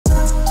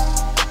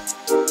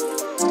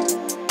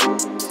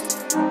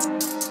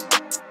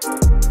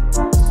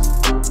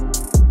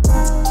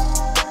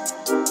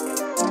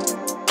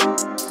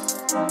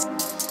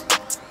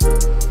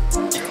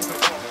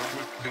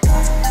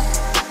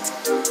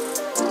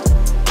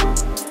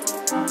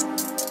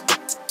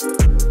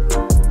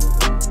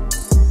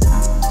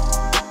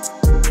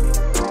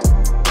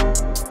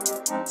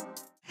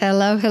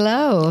Hello,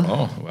 hello.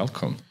 Oh,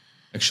 welcome.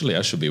 Actually,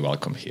 I should be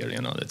welcome here.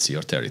 That's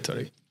your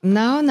territory.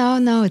 No.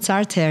 It's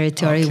our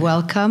territory. Okay.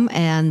 Welcome.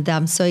 And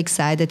I'm so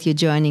excited you're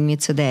joining me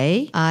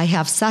today. I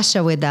have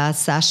Sasha with us,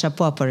 Sasha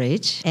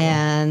Poparic.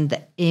 And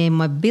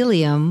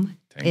Immobilium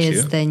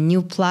is the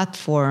new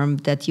platform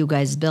that you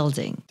guys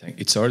building.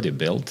 It's already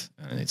built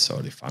and it's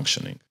already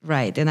functioning.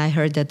 Right. And I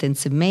heard that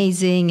it's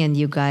amazing and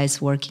you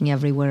guys working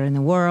everywhere in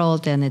the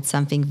world and it's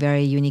something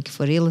very unique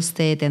for real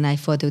estate. And I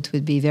thought it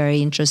would be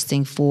very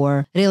interesting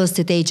for real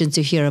estate agents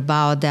to hear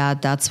about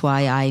that. That's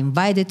why I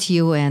invited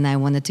you and I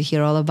wanted to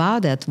hear all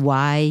about it.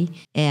 Why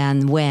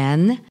and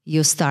when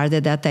you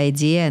started that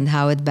idea and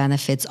how it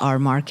benefits our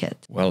market.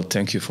 Well,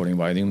 thank you for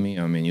inviting me.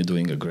 I mean, you're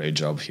doing a great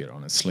job here,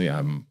 honestly.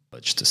 I'm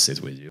privileged to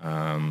sit with you.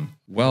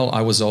 Well,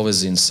 I was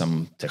always in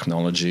some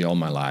technology all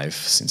my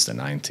life since the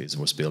 90s,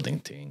 was building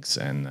things.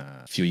 And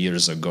a few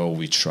years ago,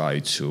 we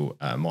tried to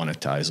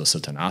monetize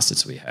certain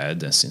assets we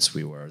had. And since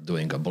we were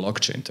doing a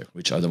blockchain tech,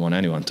 which I don't want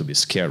anyone to be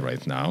scared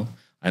right now.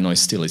 I know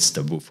it's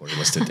taboo for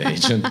real estate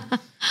agent.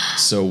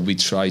 So we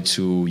try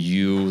to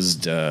use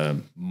the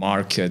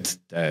market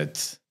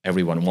that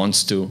everyone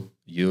wants to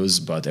use,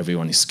 but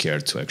everyone is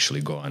scared to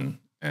actually go and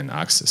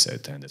access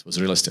it. And it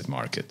was real estate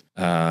market.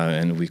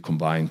 And we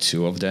combined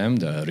two of them,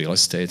 the real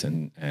estate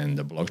and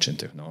the blockchain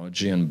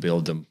technology, and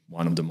build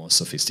one of the most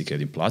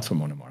sophisticated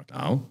platform on the market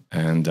now.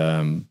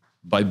 And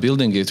by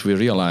building it, we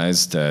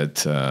realized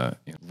that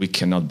we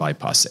cannot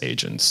bypass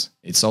agents.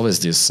 It's always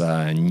this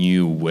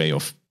new way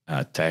of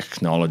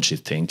technology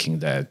thinking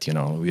that,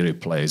 we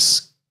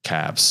replace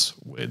cabs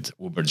with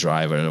Uber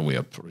driver, we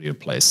are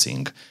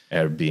replacing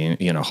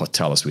Airbnb,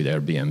 hotels with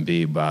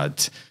Airbnb,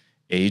 but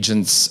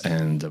agents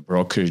and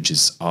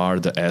brokerages are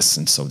the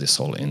essence of this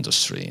whole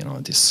industry.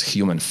 This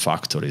human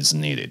factor is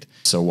needed.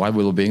 So while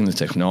we were building the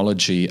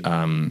technology,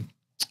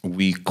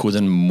 we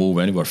couldn't move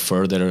anywhere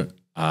further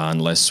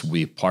unless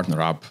we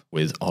partner up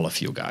with all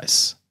of you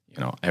guys.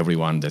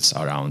 Everyone that's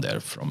around there,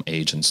 from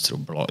agents through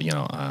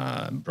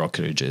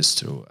brokerages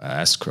through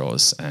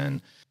escrows,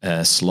 and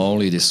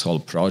slowly this whole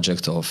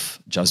project of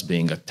just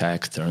being a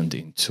tech turned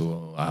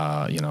into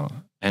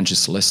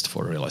Angie's List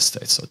for real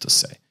estate, so to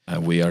say.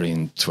 We are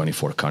in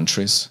 24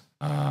 countries.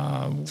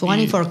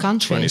 24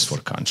 countries? 24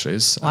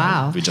 countries.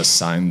 Wow. We just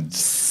signed.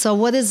 So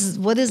what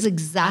is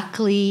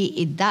exactly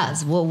it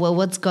does?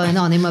 What's going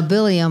on?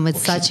 Immobilium,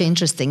 it's such an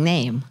interesting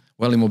name.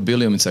 Well,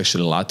 Immobilium, it's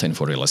actually Latin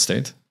for real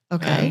estate.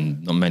 Okay.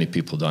 And not many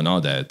people don't know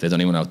that. They don't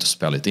even know how to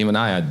spell it. Even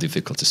I had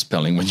difficulty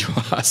spelling when you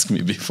asked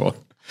me before.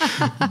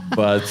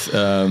 But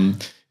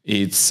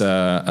it's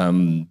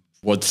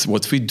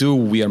what we do,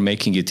 we are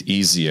making it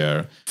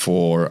easier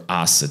for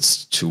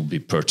assets to be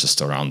purchased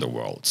around the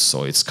world.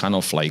 So it's kind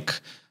of like,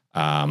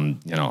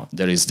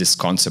 there is this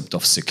concept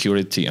of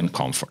security and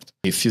comfort.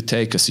 If you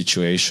take a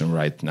situation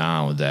right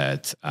now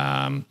that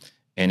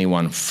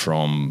anyone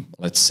from,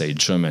 let's say,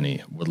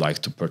 Germany would like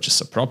to purchase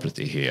a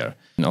property here,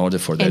 in order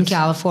for that, in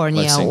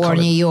California or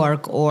New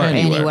York or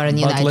anywhere in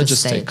the United States. But let's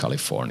just take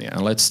California,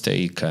 and let's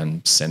take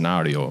a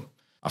scenario.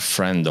 A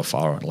friend of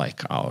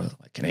like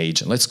an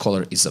agent, let's call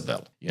her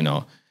Isabel.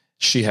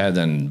 She had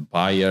a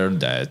buyer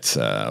that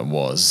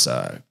was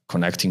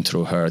connecting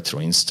through her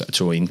through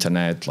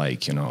internet,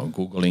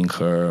 Googling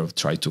her,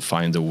 tried to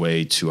find a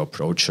way to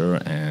approach her,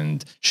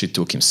 and she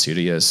took him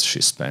serious.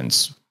 She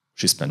spent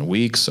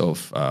weeks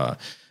of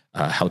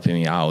helping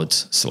me out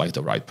select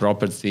the right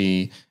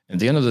property. At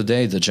the end of the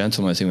day, the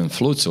gentleman even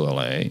flew to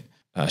LA.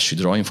 She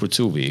drove him for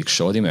 2 weeks,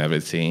 showed him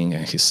everything,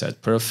 and he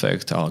said,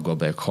 perfect, I'll go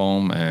back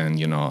home,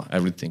 and,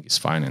 everything is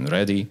fine and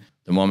ready.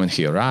 The moment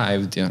he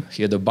arrived,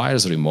 he had a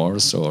buyer's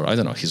remorse, or I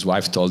don't know, his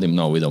wife told him,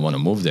 no, we don't want to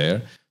move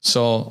there.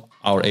 So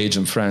our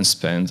agent friend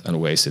spent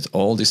and wasted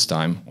all this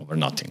time over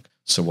nothing.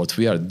 So what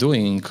we are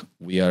doing,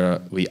 we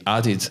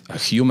added a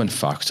human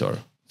factor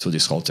to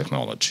this whole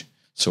technology.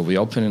 So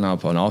we're opening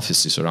up on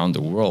offices around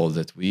the world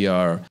that we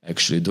are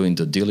actually doing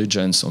the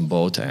diligence on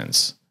both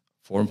ends.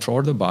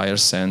 For the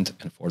buyer's end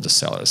and for the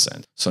seller's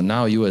end. So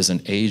now you as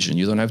an agent,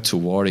 you don't have to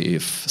worry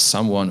if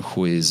someone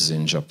who is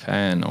in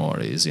Japan or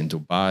is in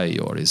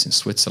Dubai or is in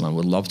Switzerland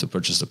would love to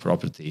purchase the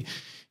property.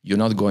 You're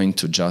not going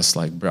to just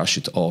brush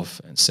it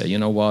off and say, you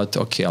know what,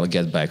 okay, I'll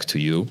get back to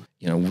you.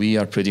 We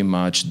are pretty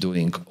much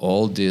doing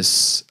all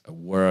this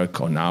work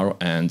on our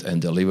end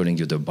and delivering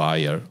you the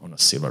buyer on a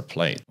silver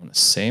plate. On the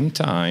same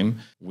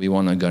time, we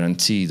want to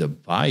guarantee the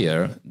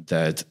buyer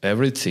that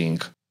everything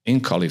in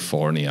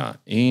California,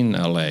 in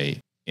LA,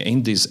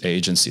 in these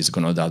agencies is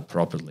going to do that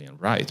properly and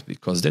right,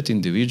 because that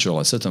individual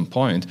at a certain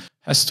point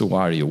has to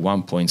wire you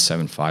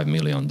 $1.75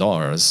 million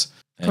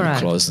and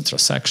close the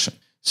transaction.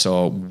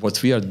 So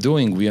what we are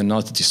doing, we are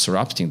not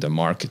disrupting the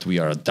market, we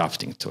are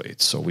adapting to it.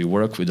 So we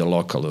work with the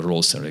local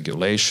rules and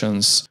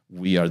regulations.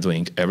 We are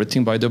doing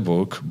everything by the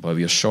book, but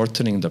we are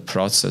shortening the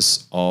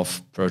process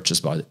of purchase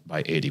by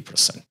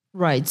 80%.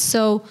 Right.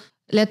 So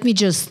let me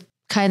just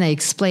kind of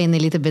explain a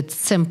little bit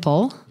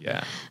simple.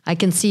 Yeah. I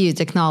can see you,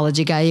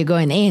 technology guy, you're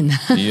going in.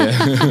 Yeah.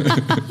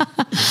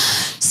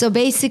 So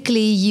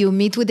basically you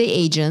meet with the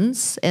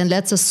agents, and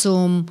let's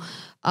assume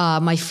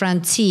my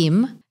friend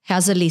Tim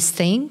has a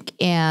listing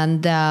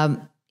and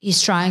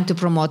he's trying to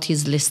promote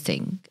his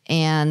listing.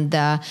 And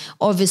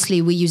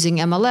obviously we're using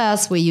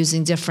MLS, we're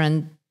using different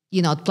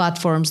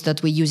platforms that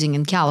we're using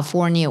in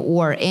California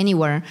or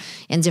anywhere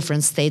in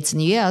different states in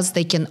the US.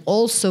 They can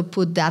also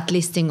put that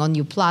listing on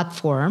your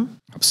platform.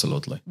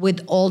 Absolutely. With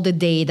all the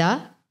data.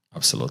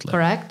 Absolutely.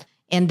 Correct?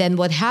 And then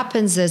what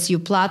happens is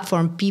your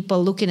platform, people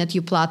looking at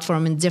your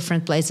platform in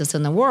different places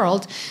in the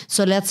world.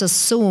 So let's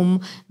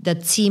assume that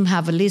Tim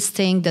have a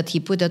listing that he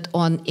put it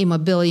on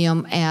Immobilium,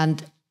 and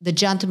the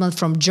gentleman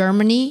from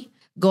Germany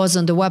goes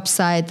on the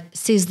website,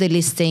 sees the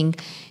listing,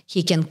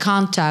 he can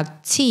contact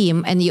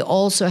Tim, and you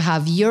also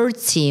have your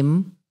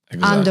team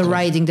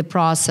underwriting the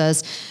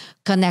process,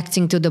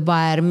 connecting to the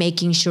buyer,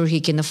 making sure he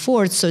can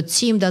afford. So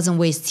Tim doesn't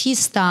waste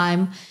his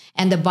time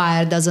and the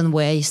buyer doesn't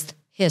waste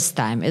his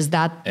time. Is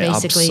that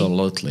basically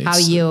absolutely how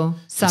you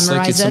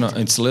summarize it?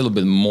 It's a little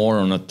bit more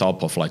on the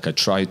top of I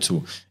try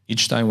to,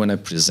 each time when I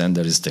present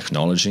there is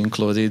technology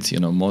included,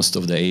 most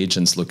of the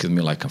agents look at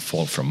me like I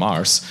fall from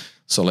Mars.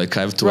 So I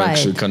have to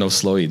actually kind of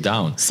slow it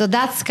down. So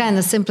that's kind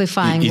of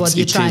simplifying what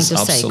you're trying to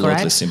say, correct?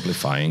 Absolutely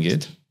simplifying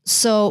it.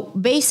 So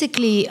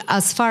basically,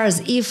 as far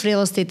as if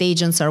real estate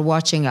agents are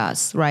watching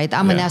us, right?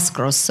 I'm an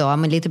escrow, so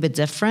I'm a little bit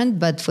different.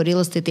 But for real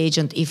estate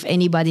agent, if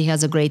anybody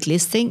has a great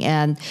listing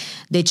and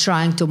they're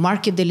trying to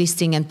market the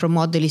listing and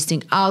promote the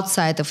listing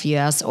outside of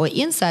US or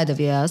inside of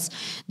US,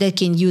 they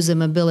can use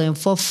Immobilium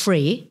for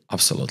free.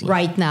 Absolutely.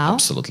 Right now.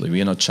 Absolutely.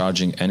 We are not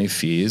charging any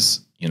fees.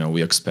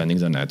 We're expanding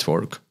the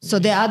network. So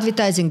they're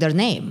advertising their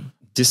name.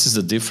 This is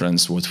the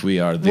difference what we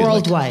are doing.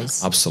 Worldwide.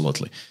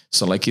 Absolutely.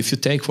 So if you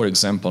take, for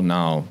example,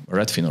 now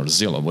Redfin or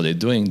Zillow, what they're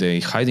doing,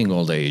 they're hiding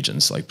all the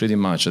agents, pretty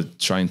much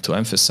trying to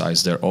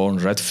emphasize their own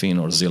Redfin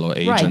or Zillow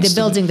agents. Right, they're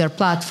building their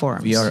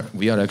platforms.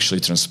 We are actually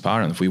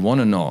transparent. We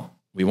want to know.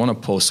 We want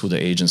to post who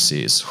the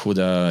agency is, who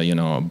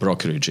the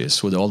brokerage is,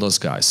 who all those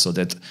guys, so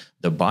that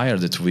the buyer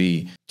that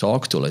we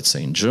talk to, let's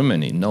say in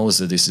Germany, knows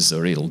that this is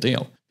a real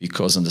deal.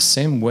 Because in the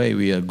same way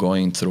we are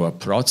going through a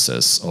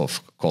process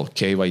called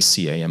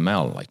KYC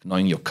AML, like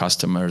knowing your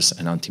customers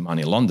and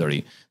anti-money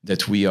laundering,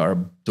 that we are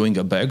doing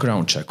a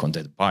background check on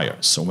that buyer.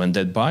 So when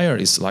that buyer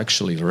is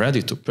actually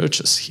ready to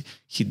purchase,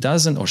 he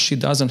doesn't or she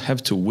doesn't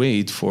have to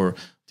wait for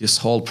this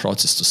whole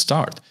process to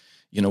start.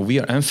 We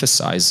are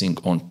emphasizing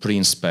on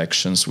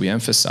pre-inspections. We're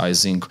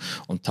emphasizing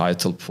on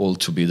title pull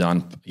to be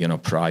done,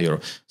 prior,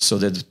 so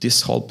that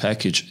this whole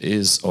package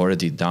is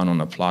already done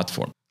on a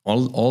platform.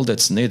 All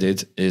that's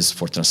needed is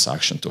for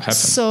transaction to happen.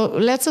 So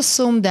let's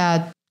assume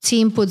that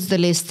Tim puts the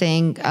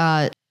listing.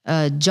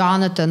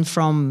 Jonathan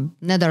from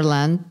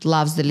Netherlands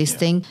loves the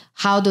listing. Yeah.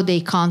 How do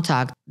they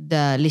contact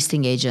the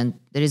listing agent?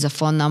 There is a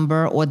phone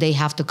number, or they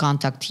have to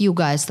contact you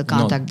guys to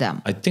contact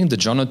them? I think the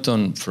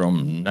Jonathan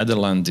from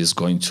Netherlands is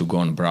going to go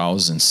and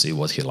browse and see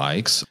what he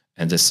likes.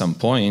 And at some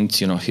point,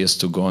 he has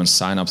to go and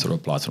sign up to the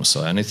platform.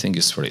 So anything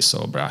is free.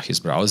 So he's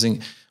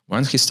browsing.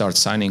 When he starts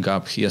signing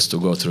up, he has to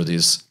go through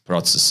this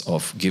process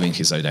of giving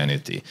his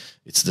identity.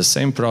 It's the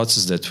same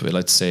process that,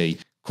 let's say,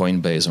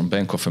 Coinbase or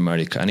Bank of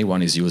America,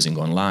 anyone is using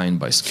online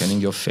by scanning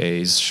your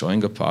face,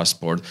 showing a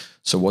passport.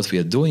 So what we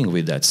are doing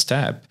with that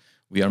step,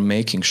 we are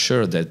making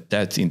sure that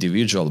that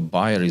individual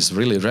buyer is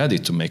really ready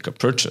to make a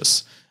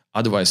purchase.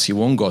 Otherwise, he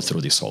won't go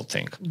through this whole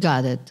thing.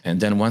 Got it. And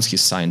then once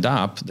he's signed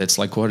up, that's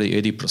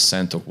already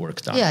 80% of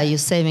work done. Yeah, you're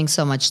saving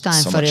so much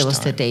time for real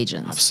estate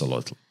agents.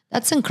 Absolutely.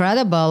 That's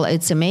incredible.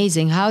 It's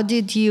amazing.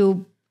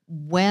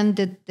 When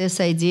did this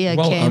idea came?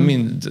 Well, I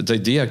mean, the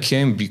idea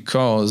came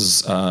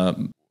because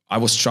I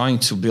was trying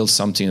to build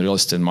something in the real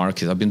estate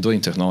market. I've been doing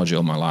technology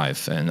all my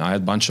life, and I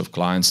had a bunch of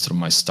clients through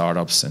my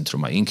startups and through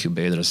my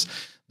incubators.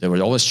 They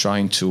were always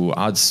trying to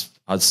add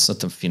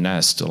certain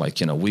finesse to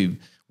we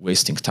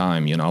wasting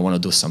time. I want to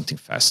do something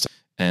faster.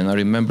 And I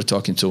remember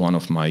talking to one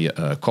of my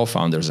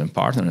co-founders and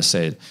partners and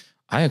said,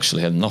 I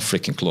actually had no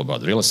freaking clue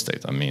about real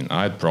estate. I mean,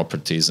 I had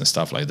properties and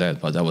stuff like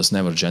that, but I was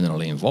never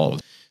generally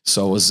involved.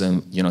 So I was,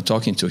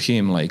 talking to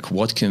him,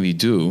 what can we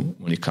do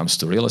when it comes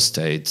to real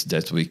estate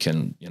that we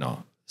can,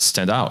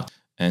 stand out?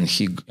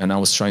 And I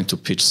was trying to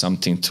pitch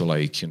something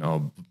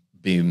to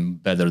be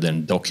better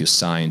than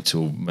DocuSign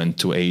to when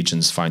two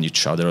agents find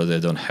each other,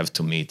 they don't have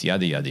to meet,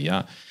 yada, yada,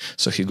 yada.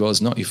 So he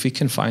goes, no, if we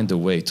can find a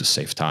way to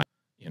save time,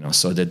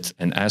 so that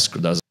an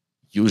escrow doesn't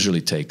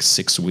usually take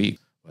 6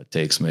 weeks, but it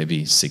takes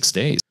maybe 6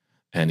 days.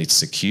 And it's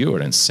secure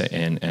and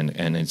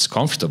it's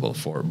comfortable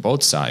for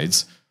both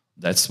sides,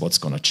 that's what's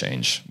going to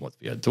change what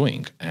we are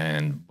doing.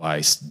 And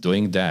by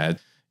doing that,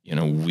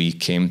 we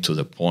came to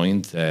the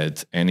point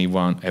that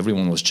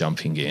everyone was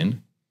jumping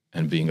in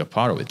and being a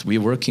part of it.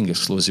 We're working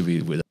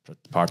exclusively with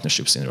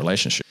partnerships in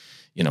relationship.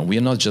 We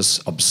are not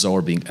just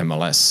absorbing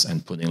MLS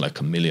and putting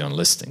 1 million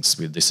listings.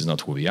 This is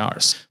not who we are.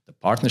 The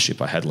partnership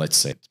I had, let's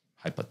say,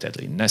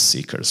 hypothetically, Nest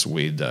Seekers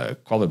with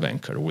Coldwell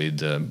Banker, with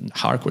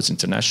Harcourts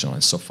International,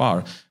 and so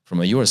far,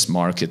 from a US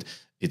market,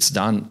 it's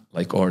done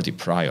already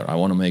prior. I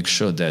want to make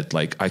sure that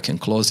I can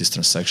close this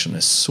transaction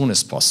as soon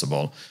as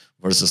possible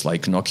versus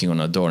knocking on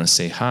a door and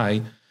say,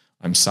 hi,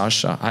 I'm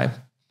Sasha. I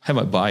have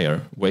a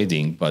buyer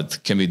waiting,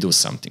 but can we do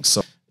something?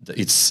 So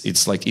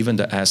it's like even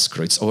the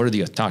escrow, it's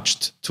already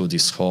attached to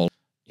this whole,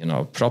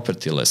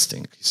 property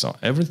listing. So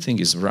everything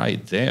is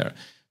right there.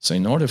 So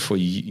in order for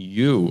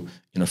you,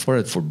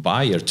 for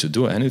buyer to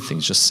do anything,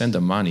 just send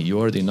the money. You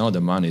already know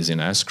the money is in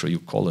escrow. You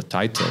call the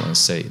title and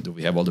say, do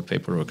we have all the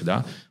paperwork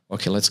done?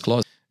 Okay, let's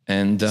close.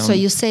 And so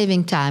you're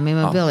saving time,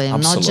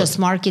 Immobilium, not just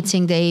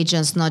marketing the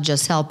agents, not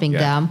just helping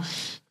them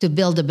to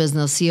build a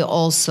business. You're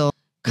also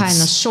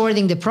kind of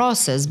shorting the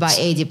process by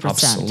 80%.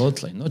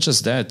 Absolutely. Not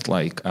just that,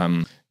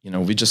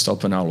 we just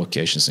opened our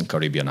locations in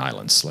Caribbean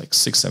islands, like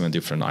 6-7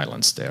 different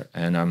islands there.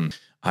 And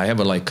I have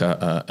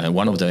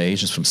one of the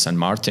agents from St.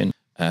 Martin.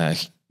 I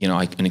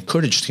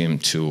encouraged him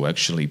to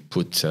actually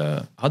put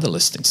other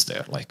listings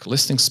there, like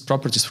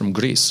properties from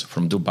Greece,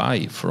 from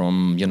Dubai,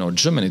 from,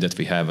 Germany that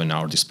we have in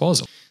our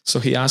disposal. So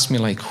he asked me,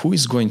 who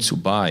is going to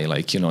buy,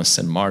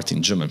 St.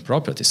 Martin German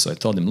properties? So I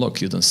told him,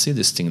 look, you don't see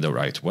this thing the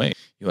right way.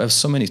 You have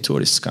so many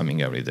tourists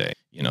coming every day.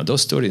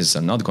 Those tourists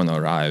are not going to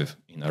arrive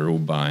in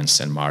Aruba and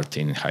St.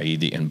 Martin and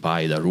Haiti and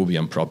buy the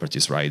Arubian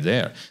properties right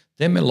there.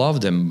 They may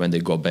love them when they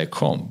go back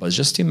home, but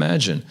just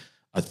imagine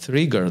a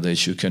trigger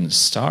that you can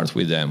start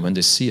with them when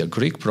they see a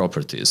Greek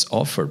properties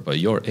offered by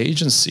your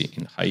agency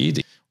in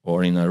Haiti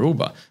or in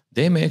Aruba.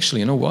 They may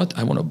actually, I want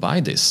to buy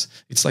this.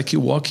 It's like you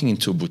walking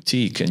into a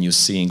boutique and you're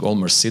seeing all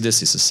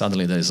Mercedeses and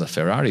suddenly there's a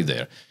Ferrari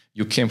there.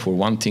 You came for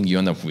one thing, you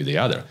end up with the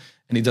other.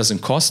 And it doesn't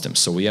cost them.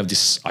 So we have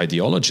this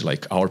ideology,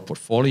 like our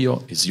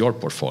portfolio is your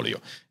portfolio.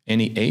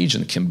 Any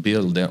agent can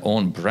build their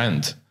own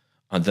brand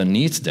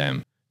underneath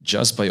them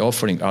just by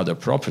offering other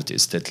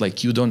properties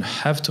that you don't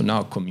have to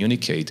now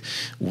communicate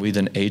with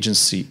an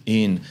agency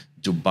in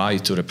Dubai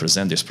to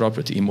represent this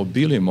property.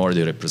 Immobilium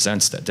already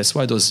represents that. That's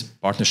why those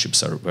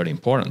partnerships are very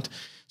important.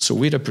 So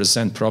we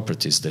represent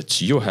properties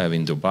that you have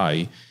in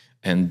Dubai,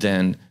 and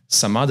then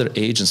some other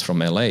agents from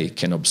LA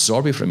can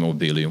absorb it from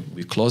Immobilium.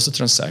 We close the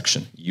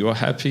transaction. You are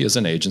happy as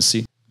an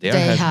agency.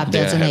 They're happy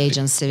as an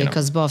agency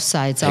because both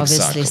sides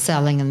obviously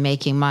selling and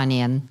making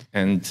money and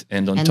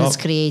it's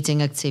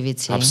creating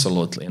activity.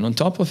 Absolutely. And on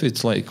top of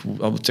it,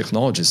 our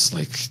technology is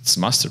it's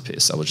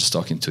masterpiece. I was just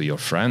talking to your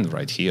friend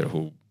right here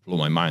who blew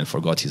my mind,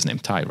 forgot his name,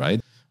 Ty,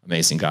 right?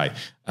 Amazing guy.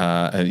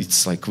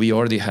 It's we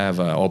already have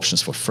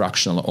options for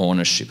fractional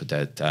ownership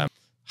that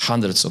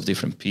hundreds of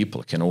different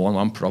people can own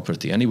one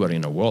property anywhere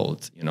in the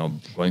world,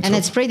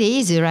 it's pretty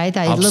easy, right?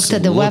 I looked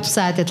at the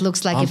website. It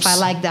looks like if I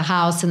like the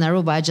house in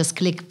Aruba, I just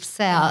click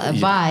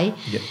buy,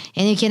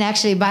 and you can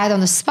actually buy it on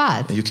the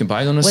spot. You can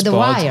buy it on the spot. With a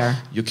wire.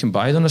 You can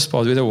buy it on the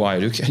spot with a wire.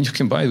 You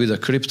can buy it with a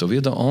crypto.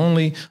 We're the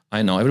only,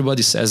 I know,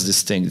 everybody says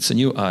this thing. It's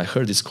I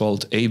heard it's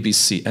called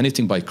ABC,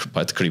 anything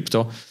but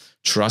crypto.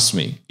 Trust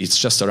me, it's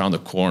just around the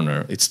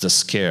corner. It's the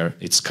scare.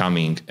 It's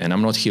coming. And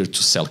I'm not here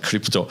to sell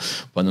crypto,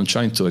 but I'm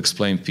trying to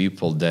explain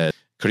people that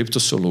crypto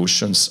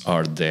solutions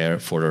are there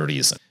for a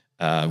reason.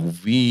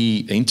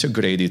 We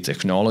integrated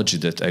technology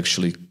that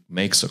actually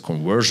makes a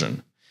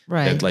conversion.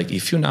 Right. That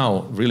if you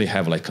now really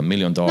have $1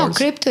 million. No,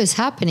 crypto is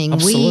happening.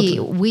 Absolutely.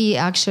 We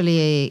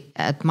actually,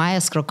 at my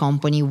escrow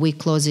company, we're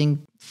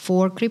closing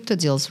 4 crypto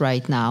deals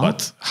right now.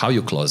 But how are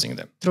you closing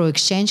them? Through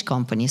exchange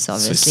companies,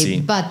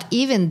 obviously. But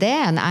even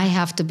then, I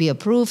have to be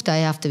approved. I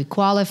have to be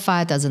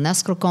qualified as an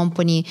escrow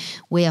company.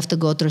 We have to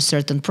go through a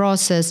certain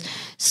process.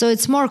 So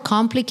it's more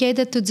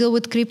complicated to deal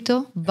with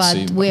crypto,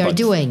 but we are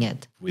doing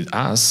it. With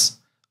us,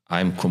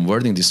 I'm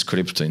converting this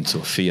crypto into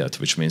fiat,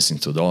 which means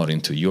into dollar,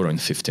 into euro in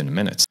 15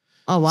 minutes.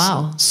 Oh,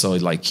 wow. So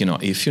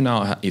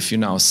if you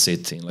now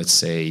sit in, let's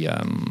say,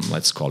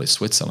 let's call it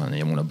Switzerland, and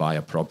you want to buy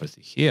a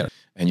property here,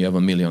 and you have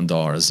 $1 million in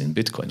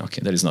Bitcoin.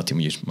 Okay, there is not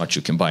much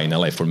you can buy in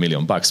LA for $1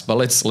 million, but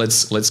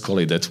let's call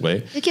it that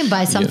way. You can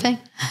buy something.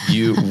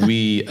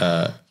 We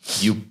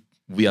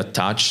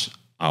attach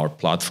our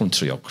platform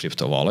to your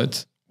crypto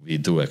wallet. We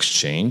do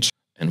exchange,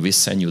 and we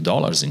send you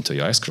dollars into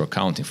your escrow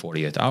account in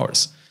 48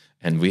 hours.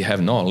 And we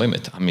have no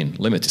limit.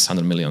 Limit is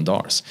 $100 million.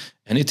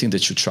 Anything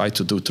that you try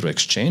to do through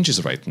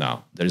exchanges right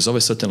now, there is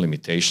always certain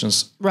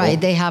limitations.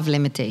 Right, they have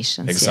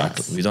limitations.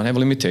 Exactly. Yes. We don't have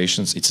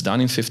limitations. It's done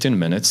in 15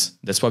 minutes.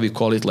 That's why we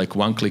call it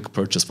one-click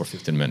purchase for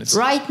 15 minutes.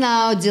 Right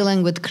now,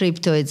 dealing with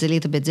crypto, it's a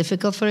little bit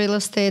difficult for real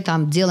estate.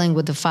 I'm dealing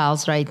with the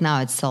files right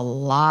now. It's a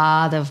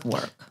lot of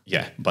work.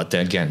 Yeah, but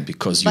again,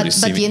 because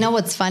But you know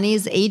what's funny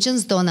is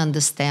agents don't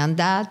understand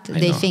that.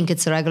 They think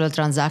it's a regular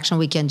transaction.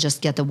 We can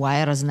just get a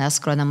wire as an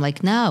escrow. And I'm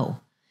like,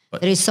 no. But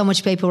there is so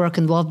much paperwork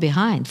involved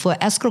behind. For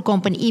escrow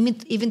company,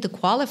 even to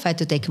qualify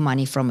to take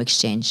money from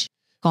exchange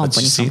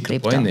company from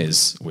crypto. The point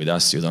is, with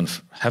us, you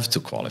don't have to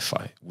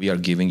qualify. We are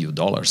giving you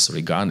dollars.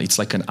 It's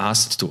like an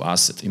asset to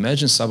asset.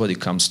 Imagine somebody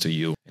comes to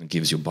you and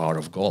gives you a bar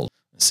of gold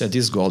and said,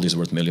 this gold is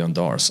worth $1 million.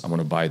 I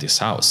want to buy this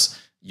house.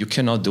 You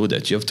cannot do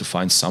that. You have to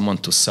find someone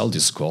to sell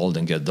this gold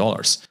and get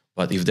dollars.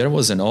 But if there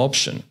was an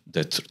option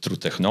that through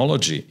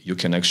technology, you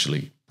can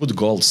actually put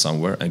gold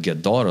somewhere and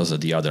get dollars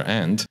at the other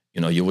end,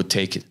 you would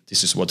take it.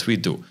 This is what we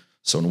do.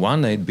 So on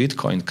one end,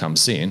 Bitcoin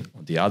comes in,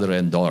 on the other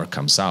end, dollar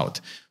comes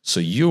out. So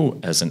you,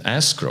 as an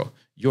escrow,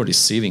 you're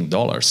receiving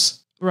dollars.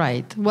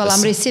 Right. Well,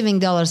 I'm receiving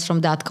dollars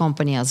from that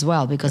company as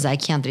well because I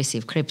can't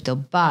receive crypto.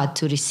 But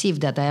to receive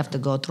that, I have to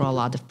go through a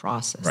lot of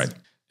process. Right.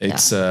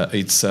 It's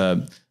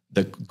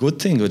the good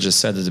thing we just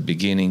said at the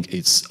beginning.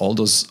 It's all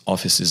those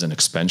offices and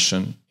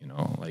expansion.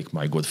 Like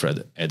my good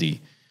friend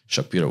Eddie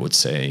Shapiro would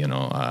say,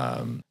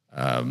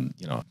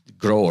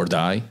 grow or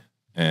die.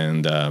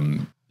 And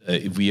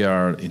we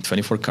are in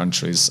 24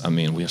 countries. I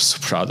mean, we are so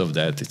proud of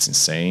that. It's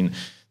insane.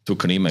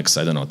 Took Remax,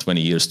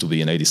 20 years to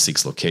be in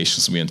 86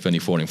 locations. We're in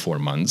 24 in 4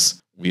 months.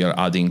 We are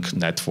adding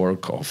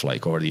network of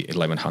like already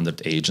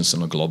 1,100 agents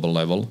on a global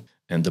level.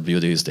 And the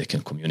beauty is they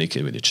can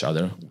communicate with each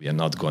other. We are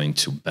not going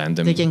to ban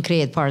them. They can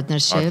create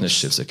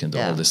partnerships. They can do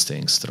all these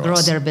things through grow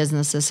us. their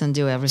businesses and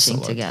do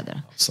everything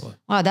together. Absolutely.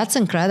 Wow, that's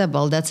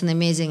incredible. That's an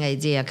amazing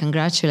idea.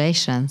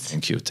 Congratulations.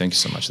 Thank you. Thank you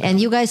so much. And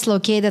you guys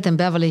located in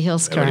Beverly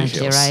Hills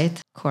currently, right?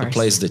 Of course. The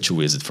place that you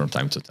visit from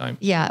time to time.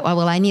 Yeah.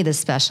 Well, I need a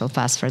special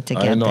passport to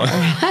get there.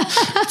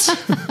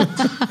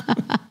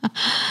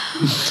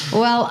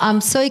 Well, I'm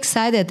so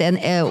excited. And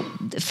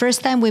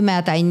first time we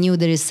met, I knew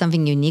there is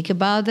something unique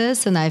about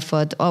this. And I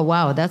thought, oh,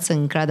 wow, that's an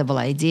incredible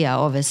idea.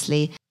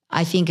 Obviously,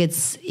 I think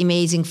it's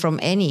amazing from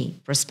any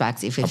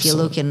perspective. If you're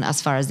looking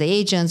as far as the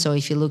agents, or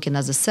if you're looking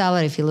as a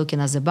seller, if you're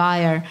looking as a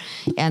buyer,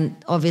 and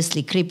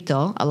obviously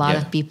crypto, a lot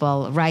of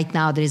people right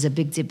now, there is a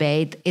big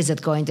debate. Is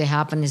it going to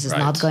happen? Is it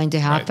not going to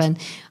happen?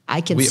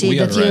 I can see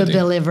that you're a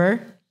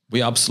believer.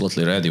 We're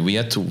absolutely ready. We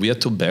had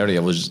to bury, I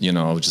was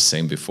just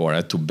saying before, I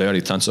had to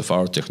bury tons of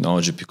our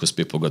technology because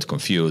people got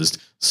confused.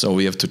 So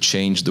we have to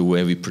change the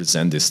way we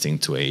present this thing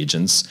to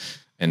agents.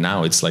 And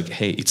now it's like,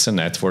 hey, it's a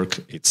network.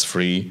 It's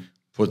free.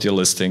 Put your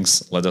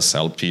listings. Let us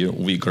help you.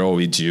 We grow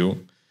with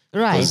you.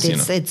 Right.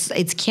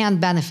 It can't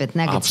benefit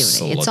negatively.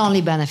 Absolutely. It's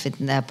only benefit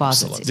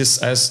positive.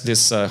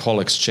 This whole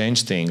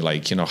exchange thing,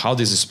 like, how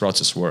does this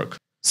process work?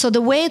 So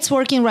the way it's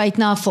working right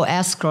now for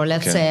escrow,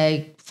 let's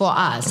say for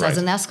us as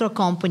an escrow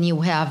company,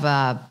 we have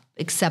a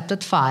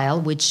accepted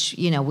file, which,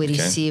 we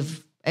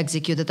receive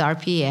executed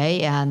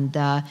RPA,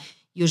 and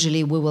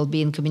usually we will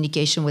be in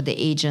communication with the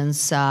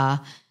agents. They're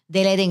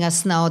letting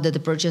us know that the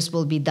purchase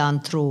will be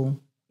done through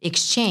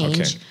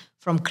exchange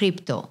from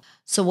crypto.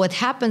 So what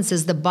happens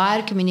is the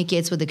buyer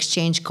communicates with the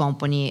exchange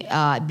company,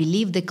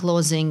 believe the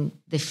closing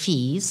the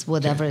fees,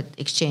 whatever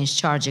exchange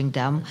charging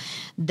them.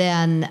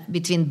 Then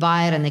between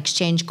buyer and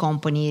exchange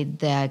company,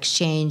 the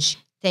exchange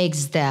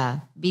takes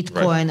the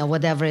Bitcoin or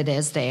whatever it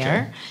is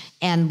there.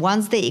 And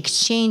once they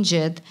exchange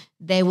it,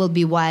 they will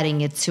be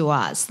wiring it to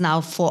us. Now,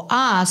 for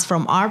us,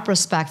 from our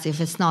perspective,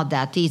 it's not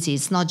that easy.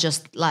 It's not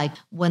just like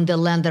when the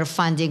lender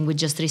funding, we're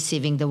just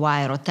receiving the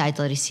wire, or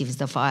title receives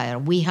the wire.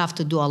 We have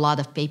to do a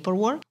lot of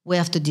paperwork. We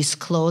have to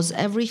disclose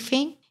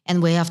everything.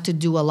 And we have to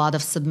do a lot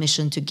of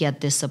submission to get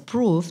this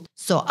approved.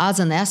 So as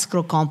an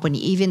escrow company,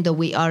 even though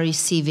we are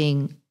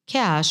receiving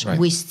cash,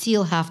 we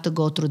still have to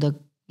go through the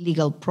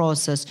legal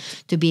process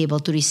to be able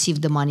to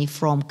receive the money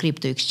from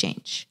crypto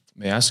exchange.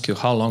 May I ask you,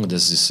 how long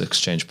does this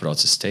exchange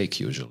process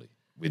take usually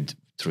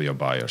through your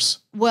buyers?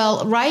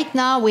 Well, right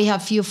now we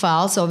have few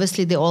files.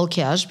 Obviously, they're all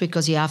cash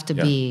because you have to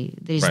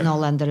there is no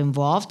lender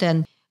involved.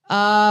 And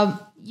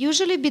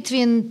usually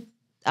between,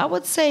 I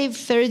would say,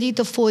 30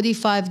 to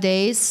 45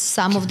 days.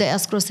 Some of the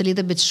escrows a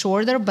little bit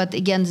shorter, but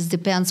again, this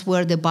depends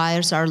where the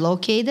buyers are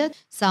located.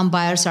 Some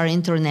buyers are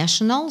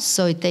international,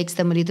 so it takes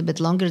them a little bit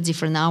longer,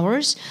 different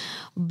hours.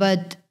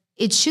 But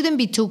it shouldn't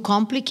be too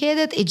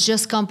complicated. It's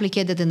just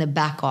complicated in the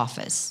back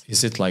office.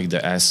 Is it like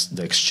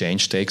the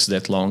exchange takes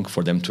that long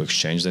for them to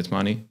exchange that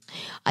money?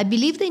 I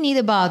believe they need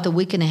about a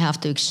week and a half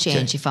to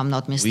exchange, if I'm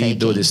not mistaken. We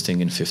do this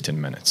thing in 15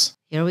 minutes.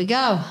 Here we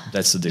go.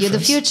 That's the difference. You're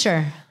the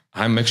future.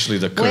 I'm actually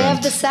the current. We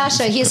have the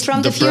Sasha. He's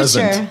from the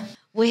future. Present.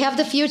 We have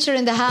the future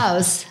in the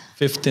house.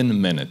 15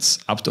 minutes,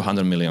 up to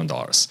 $100 million.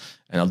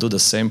 And I'll do the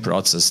same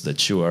process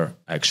that you are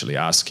actually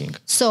asking.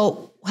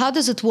 So how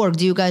does it work?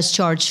 Do you guys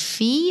charge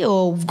fee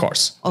or? Of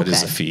course, there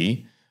is a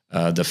fee.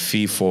 The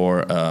fee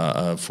for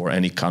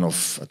any kind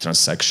of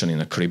transaction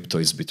in a crypto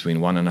is between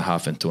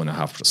 1.5% and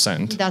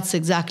 2.5%. That's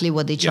exactly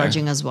what they're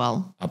charging as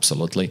well.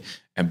 Absolutely.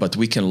 But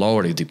we can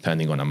lower it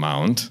depending on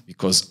amount,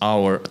 because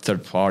our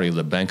third party,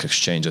 the bank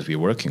exchange that we're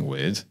working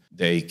with,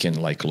 they can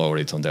lower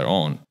it on their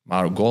own.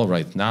 Our goal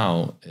right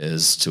now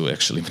is to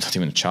actually not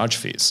even charge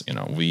fees.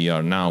 We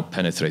are now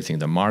penetrating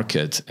the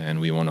market and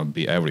we want to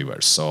be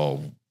everywhere.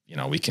 So,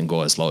 we can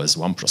go as low as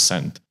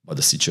 1%. But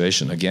the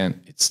situation,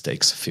 again, it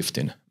takes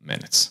 15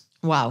 minutes.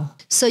 Wow.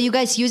 So you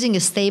guys using a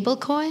stable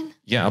coin?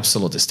 Yeah,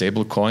 absolutely.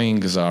 Stable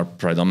coins are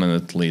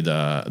predominantly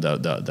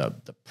the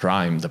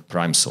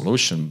prime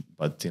solution.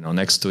 But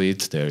next to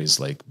it there is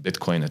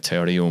Bitcoin,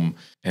 Ethereum,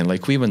 and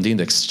we even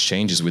did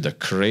exchanges with the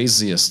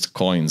craziest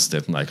coins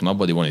that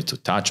nobody wanted to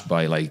touch.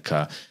 By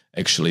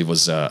actually it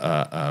was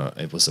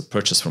a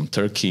purchase from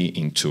Turkey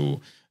into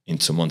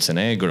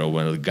Montenegro,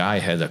 where a guy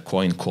had a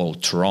coin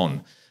called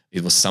Tron.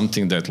 It was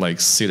something that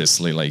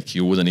seriously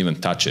you wouldn't even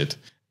touch it.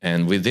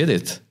 And we did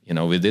it.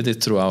 We did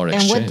it through our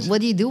exchange. And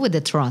what do you do with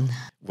the Tron?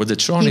 With the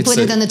Tron, you put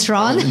it on the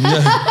Tron?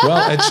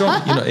 Well, a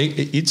Tron,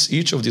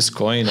 each of these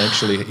coin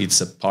actually, it's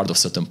a part of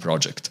certain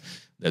project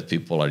that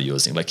people are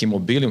using.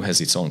 Immobilium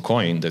has its own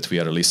coin that we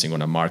are releasing on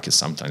the market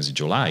sometimes in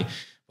July,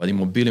 but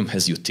Immobilium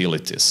has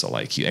utilities. So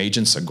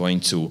agents are going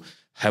to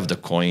have the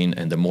coin,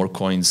 and the more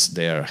coins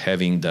they're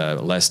having, the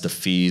less the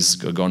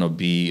fees are going to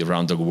be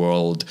around the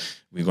world.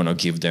 We're going to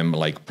give them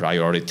like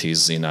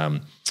priorities in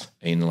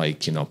like,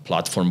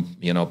 platform,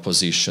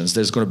 positions.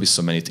 There's going to be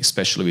so many things,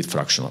 especially with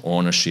fractional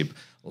ownership,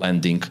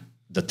 lending.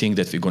 The thing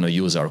that we're going to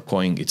use our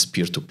coin, it's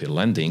peer-to-peer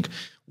lending,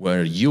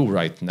 where you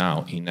right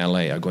now in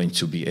LA are going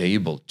to be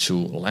able to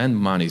lend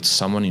money to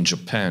someone in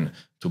Japan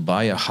to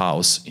buy a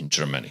house in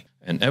Germany.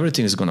 And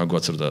everything is going to go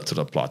to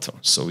the platform.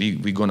 So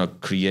we're going to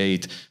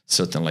create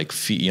certain like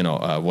fee,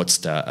 what's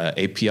the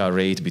APR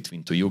rate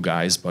between you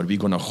guys, but we're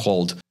going to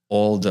hold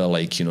all the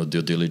like, due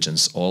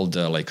diligence, all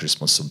the like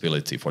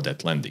responsibility for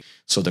that lending.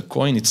 So the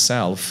coin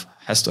itself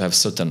has to have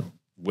certain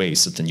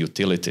ways, certain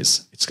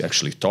utilities. It's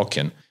actually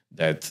token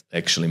that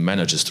actually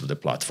manages through the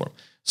platform.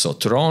 So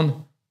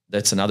Tron,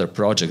 that's another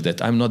project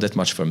that I'm not that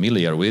much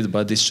familiar with,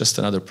 but it's just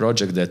another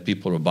project that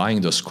people are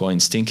buying those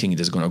coins thinking it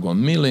is going to go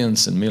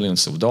millions and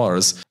millions of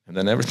dollars, and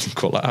then everything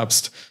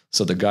collapsed.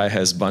 So the guy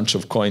has a bunch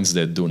of coins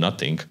that do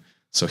nothing.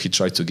 So he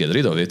tried to get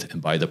rid of it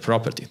and buy the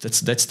property.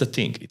 That's the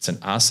thing. It's an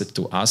asset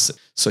to asset.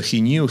 So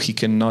he knew he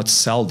cannot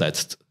sell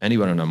that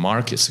anywhere on the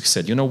market. So he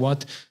said, you know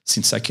what?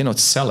 Since I cannot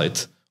sell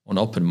it on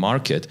open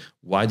market,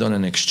 why don't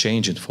I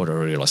exchange it for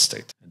a real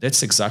estate?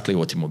 That's exactly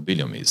what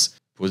Immobilium is.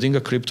 Putting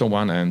a crypto on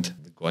one end,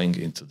 going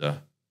into the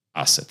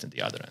asset in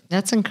the other end.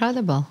 That's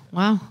incredible.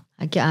 Wow.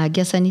 I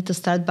guess I need to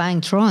start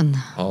buying Tron.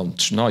 Oh,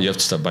 no, you have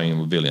to start buying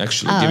Immobilium.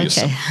 Actually,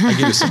 I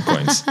give you some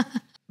coins.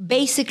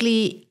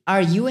 Basically,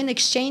 are you an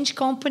exchange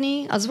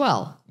company as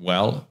well?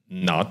 Well,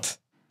 not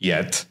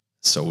yet.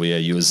 So we are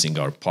using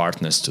our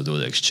partners to do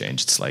the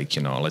exchange. It's like,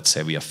 let's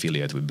say we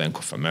affiliate with Bank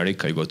of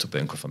America. You go to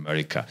Bank of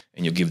America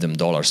and you give them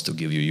dollars to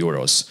give you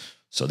euros.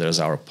 So there's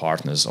our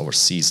partners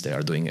overseas. They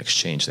are doing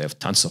exchange. They have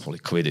tons of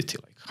liquidity,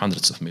 like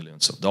hundreds of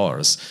millions of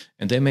dollars,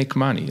 and they make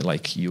money.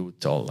 Like you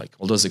told, like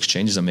all those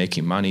exchanges are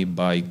making money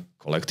by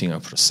collecting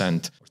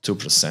 1% or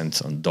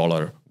 2% on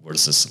dollar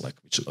versus like,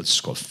 which is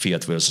called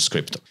fiat versus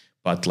crypto.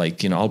 But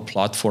like, our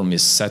platform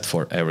is set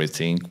for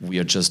everything. We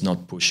are just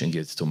not pushing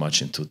it too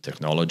much into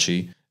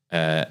technology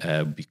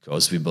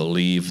because we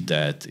believe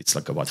that it's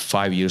like about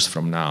 5 years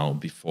from now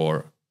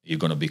before you're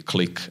going to be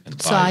click and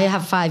buy. So I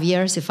have 5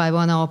 years if I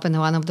want to open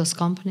one of those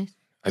companies?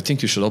 I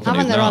think you should open it now.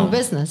 I'm in the wrong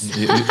business.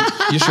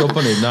 You should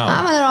open it now.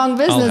 I'm in the wrong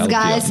business,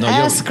 guys. No,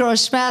 escrow,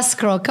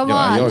 schmascrow, come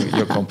on.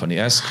 Your company,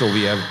 escrow,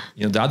 we have,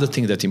 the other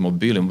thing that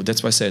Immobilium,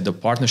 that's why I say the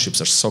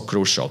partnerships are so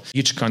crucial.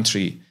 Each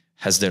country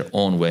has their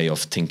own way of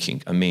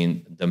thinking. I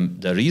mean,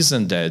 the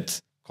reason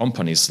that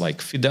companies like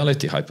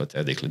Fidelity,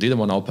 hypothetically, didn't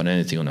want to open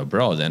anything on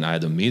abroad, and I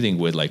had a meeting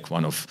with like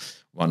one of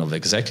the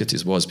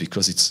executives, was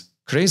because it's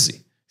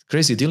crazy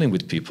dealing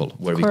with people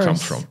where we come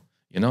from.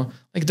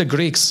 Like the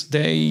Greeks,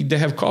 they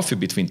have coffee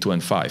between 2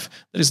 and 5.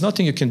 There is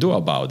nothing you can do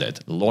about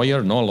that.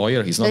 Lawyer, no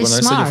lawyer, he's not going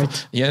to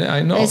answer you. Yeah,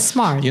 I know. It's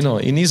smart.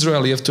 In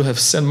Israel, you have to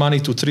send money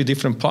to 3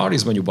 different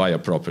parties when you buy a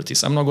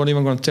properties. I'm not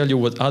even going to tell you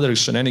what other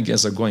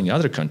shenanigans are going in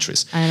other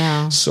countries. I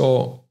know.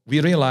 So we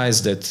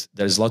realized that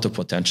there's a lot of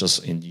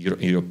potentials in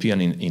European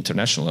and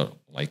international,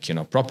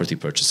 property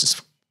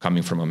purchases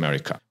coming from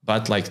America.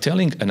 But like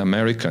telling an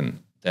American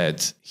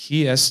that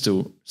he has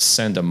to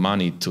send the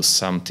money to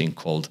something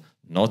called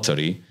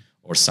notary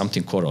or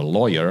something called a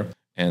lawyer,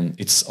 and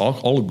it's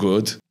all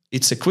good,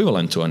 it's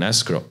equivalent to an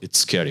escrow. It's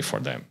scary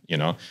for them,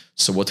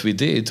 So what we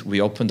did,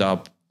 we opened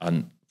up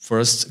a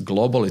first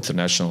global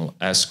international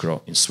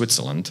escrow in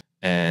Switzerland,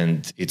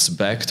 and it's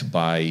backed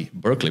by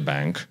Berkeley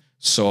Bank.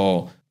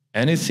 So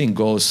anything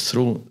goes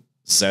through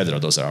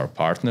Zedra, those are our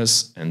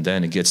partners, and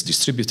then it gets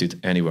distributed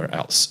anywhere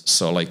else.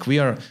 So like we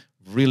are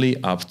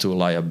really up to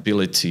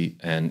liability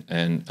and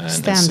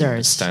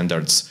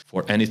standards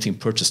for anything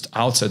purchased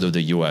outside of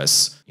the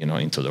US,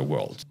 into the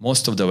world.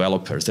 Most of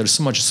developers, there's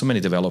so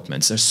many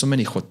developments, there's so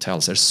many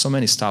hotels, there's so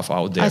many stuff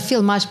out there. I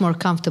feel much more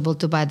comfortable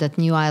to buy that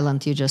new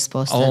island you just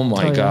posted. Oh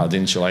my God,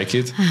 didn't you like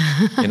it?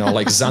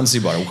 Like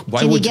Zanzibar.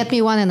 Can you get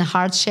me one in a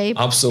heart shape?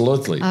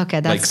 Absolutely.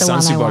 Okay, that's like the one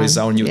I Zanzibar want. is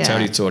our new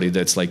territory.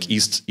 That's like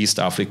East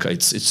Africa.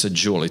 It's a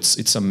jewel.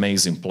 It's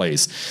amazing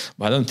place.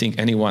 But I don't think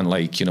anyone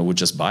would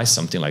just buy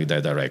something like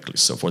that directly.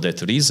 So for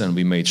that reason,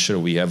 we made sure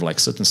we have like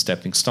certain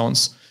stepping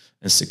stones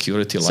and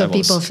security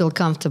levels. So people feel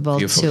comfortable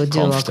to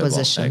do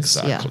acquisitions.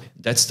 Exactly. Yeah.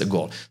 That's the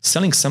goal.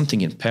 Selling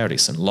something in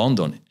Paris and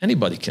London,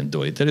 anybody can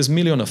do it. There is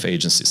millions of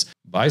agencies.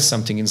 Buy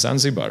something in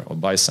Zanzibar or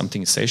buy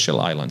something in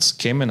Seychelles Islands,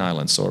 Cayman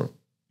Islands, or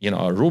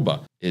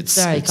Aruba. It's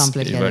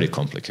very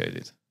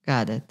complicated.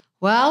 Got it.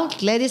 Well,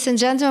 ladies and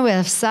gentlemen, we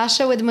have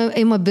Sasha with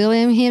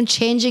Immobilium here,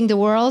 changing the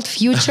world.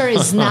 Future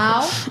is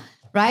now.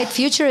 Right?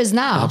 Future is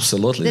now.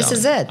 Absolutely. This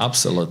is it.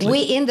 Absolutely.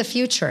 We in the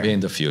future. We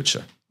in the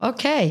future.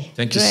 Okay.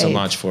 Thank you so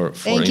much for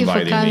Thank inviting me.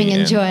 Thank you for coming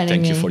and joining me.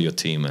 Thank you for your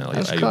team.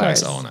 You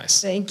guys are all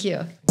nice. Thank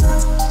you.